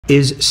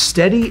Is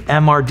steady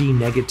MRD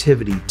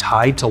negativity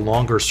tied to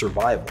longer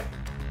survival?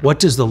 What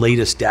does the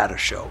latest data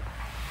show?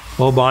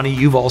 Well, Bonnie,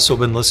 you've also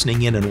been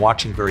listening in and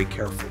watching very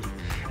carefully.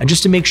 And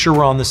just to make sure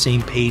we're on the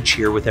same page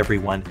here with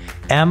everyone,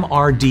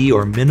 MRD,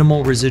 or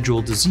minimal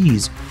residual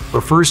disease,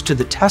 refers to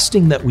the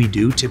testing that we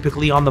do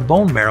typically on the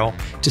bone marrow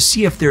to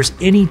see if there's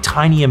any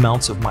tiny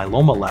amounts of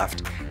myeloma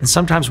left. And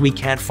sometimes we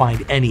can't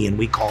find any, and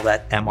we call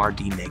that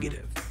MRD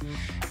negative.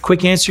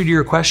 Quick answer to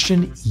your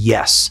question,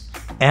 yes.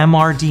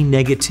 MRD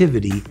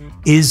negativity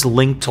is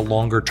linked to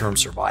longer-term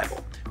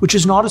survival, which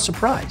is not a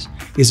surprise,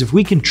 because if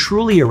we can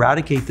truly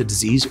eradicate the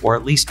disease, or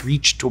at least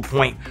reach to a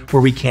point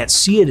where we can't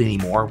see it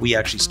anymore, we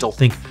actually still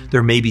think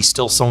there may be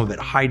still some of it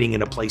hiding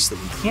in a place that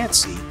we can't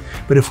see,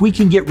 but if we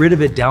can get rid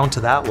of it down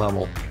to that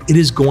level, it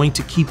is going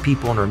to keep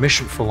people in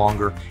remission for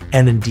longer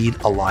and indeed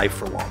alive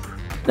for longer.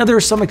 Now, there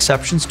are some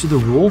exceptions to the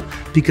rule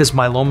because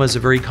myeloma is a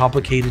very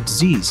complicated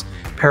disease.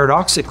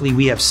 Paradoxically,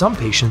 we have some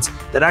patients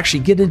that actually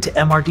get into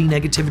MRD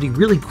negativity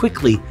really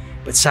quickly,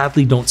 but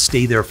sadly don't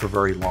stay there for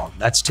very long.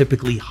 That's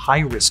typically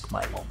high-risk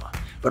myeloma.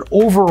 But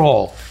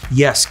overall,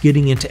 yes,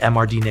 getting into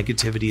MRD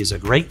negativity is a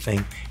great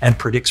thing and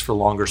predicts for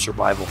longer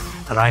survival.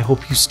 And I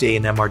hope you stay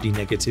in MRD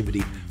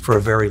negativity for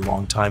a very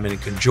long time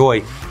and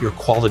enjoy your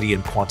quality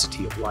and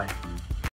quantity of life.